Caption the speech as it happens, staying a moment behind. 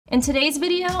In today's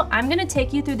video, I'm gonna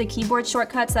take you through the keyboard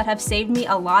shortcuts that have saved me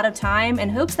a lot of time in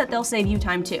hopes that they'll save you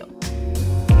time too.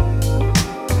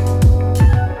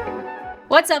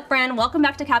 What's up, friend? Welcome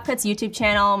back to CapCut's YouTube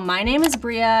channel. My name is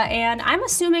Bria, and I'm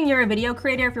assuming you're a video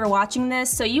creator if you're watching this,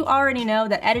 so you already know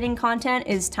that editing content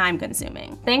is time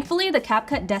consuming. Thankfully, the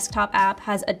CapCut desktop app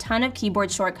has a ton of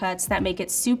keyboard shortcuts that make it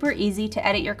super easy to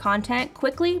edit your content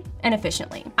quickly and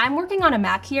efficiently. I'm working on a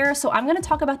Mac here, so I'm gonna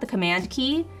talk about the Command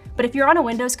key, but if you're on a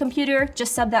Windows computer,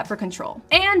 just sub that for Control.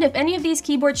 And if any of these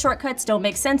keyboard shortcuts don't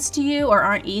make sense to you or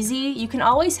aren't easy, you can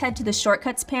always head to the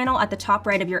Shortcuts panel at the top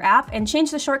right of your app and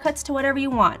change the shortcuts to whatever you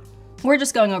want. We're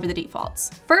just going over the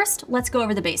defaults. First, let's go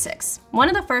over the basics. One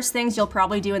of the first things you'll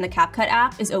probably do in the CapCut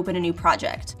app is open a new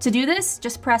project. To do this,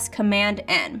 just press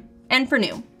Command-N. N for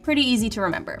new. Pretty easy to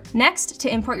remember. Next,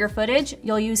 to import your footage,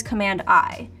 you'll use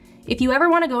Command-I. If you ever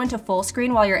want to go into full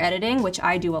screen while you're editing, which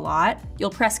I do a lot,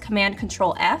 you'll press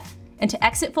Command-Control-F, and to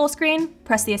exit full screen,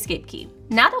 press the Escape key.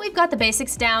 Now that we've got the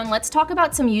basics down, let's talk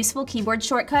about some useful keyboard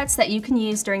shortcuts that you can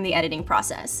use during the editing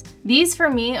process. These, for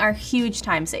me, are huge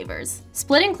time savers.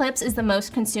 Splitting clips is the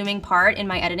most consuming part in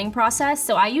my editing process,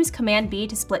 so I use Command-B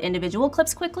to split individual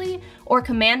clips quickly, or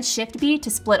Command-Shift-B to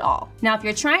split all. Now, if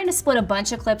you're trying to split a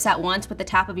bunch of clips at once with the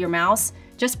tap of your mouse,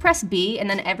 just press B, and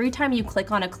then every time you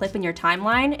click on a clip in your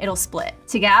timeline, it'll split.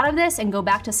 To get out of this and go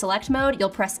back to select mode, you'll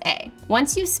press A.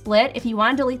 Once you split, if you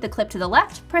want to delete the clip to the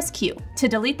left, press Q. To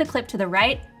delete the clip to the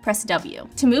right, press W.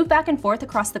 To move back and forth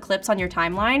across the clips on your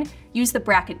timeline, use the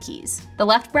bracket keys. The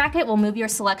left bracket will move your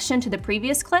selection to the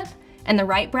previous clip, and the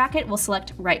right bracket will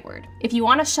select rightward. If you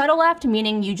want to shuttle left,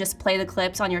 meaning you just play the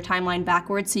clips on your timeline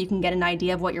backwards so you can get an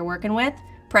idea of what you're working with,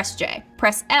 press J.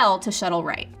 Press L to shuttle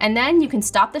right. And then you can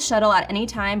stop the shuttle at any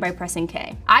time by pressing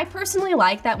K. I personally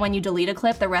like that when you delete a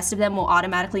clip, the rest of them will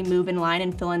automatically move in line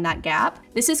and fill in that gap.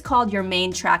 This is called your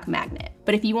main track magnet.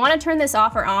 But if you want to turn this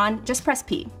off or on, just press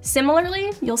P.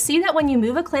 Similarly, you'll see that when you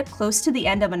move a clip close to the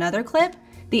end of another clip,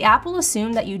 the app will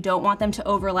assume that you don't want them to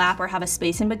overlap or have a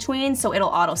space in between, so it'll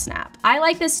auto-snap. I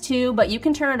like this too, but you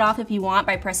can turn it off if you want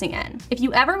by pressing N. If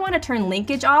you ever want to turn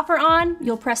linkage off or on,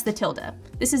 you'll press the tilde.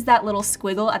 This is that little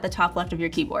squiggle at the top left of your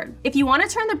keyboard. If you want to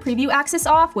turn the preview axis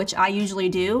off, which I usually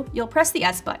do, you'll press the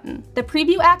S button. The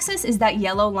preview axis is that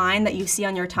yellow line that you see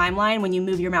on your timeline when you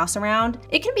move your mouse around.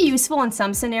 It can be useful in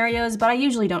some scenarios, but I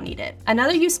usually don't need it.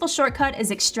 Another useful shortcut is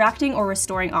extracting or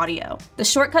restoring audio. The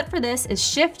shortcut for this is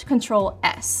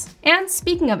Shift-Control-S. And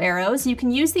speaking of arrows, you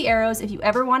can use the arrows if you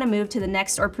ever want to move to the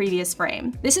next or previous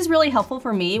frame. This is really helpful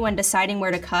for me when deciding where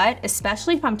to cut,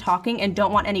 especially if I'm talking and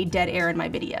don't want any dead air in my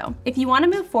video. If you want to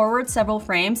move forward several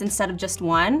frames instead of just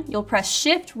one, you'll press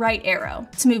Shift right arrow.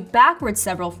 To move backwards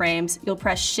several frames, you'll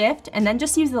press Shift and then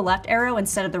just use the left arrow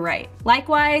instead of the right.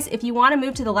 Likewise, if you want to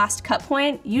move to the last cut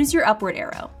point, use your upward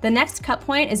arrow. The next cut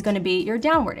point is going to be your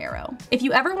downward arrow. If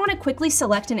you ever want to quickly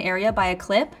select an area by a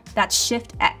clip, that's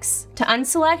Shift X. To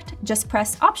unselect, just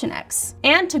press Option X.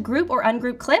 And to group or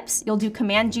ungroup clips, you'll do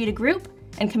Command G to group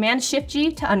and Command Shift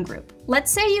G to ungroup.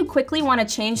 Let's say you quickly want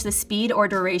to change the speed or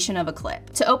duration of a clip.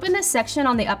 To open this section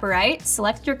on the upper right,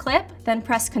 select your clip, then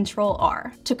press Ctrl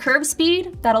R. To curve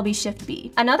speed, that'll be Shift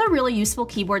B. Another really useful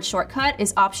keyboard shortcut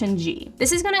is Option G.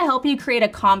 This is going to help you create a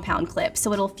compound clip,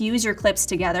 so it'll fuse your clips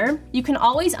together. You can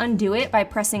always undo it by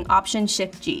pressing Option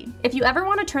Shift G. If you ever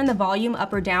want to turn the volume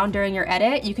up or down during your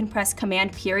edit, you can press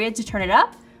Command period to turn it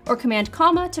up, or Command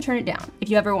comma to turn it down. If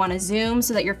you ever want to zoom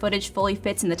so that your footage fully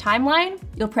fits in the timeline,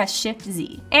 you'll press Shift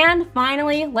Z. And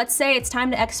finally, let's say it's time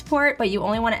to export, but you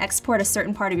only want to export a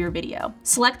certain part of your video.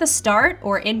 Select the start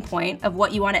or end point of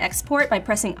what you want to export by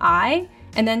pressing I,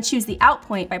 and then choose the out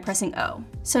point by pressing O.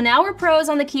 So now we're pros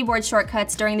on the keyboard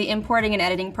shortcuts during the importing and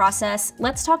editing process.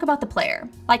 Let's talk about the player.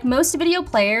 Like most video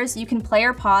players, you can play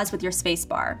or pause with your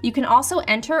spacebar. You can also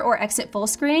enter or exit full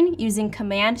screen using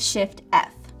Command Shift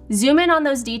F. Zoom in on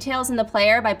those details in the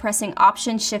player by pressing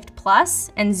Option Shift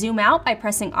plus, and zoom out by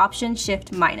pressing Option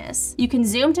Shift minus. You can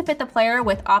zoom to fit the player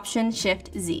with Option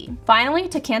Shift Z. Finally,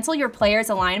 to cancel your player's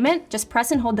alignment, just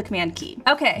press and hold the Command key.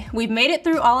 Okay, we've made it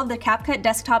through all of the CapCut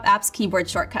desktop app's keyboard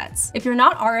shortcuts. If you're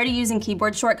not already using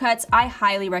keyboard shortcuts, I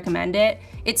highly recommend it.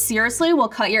 It seriously will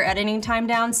cut your editing time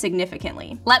down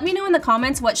significantly. Let me know in the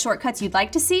comments what shortcuts you'd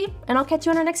like to see, and I'll catch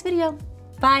you in our next video.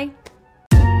 Bye!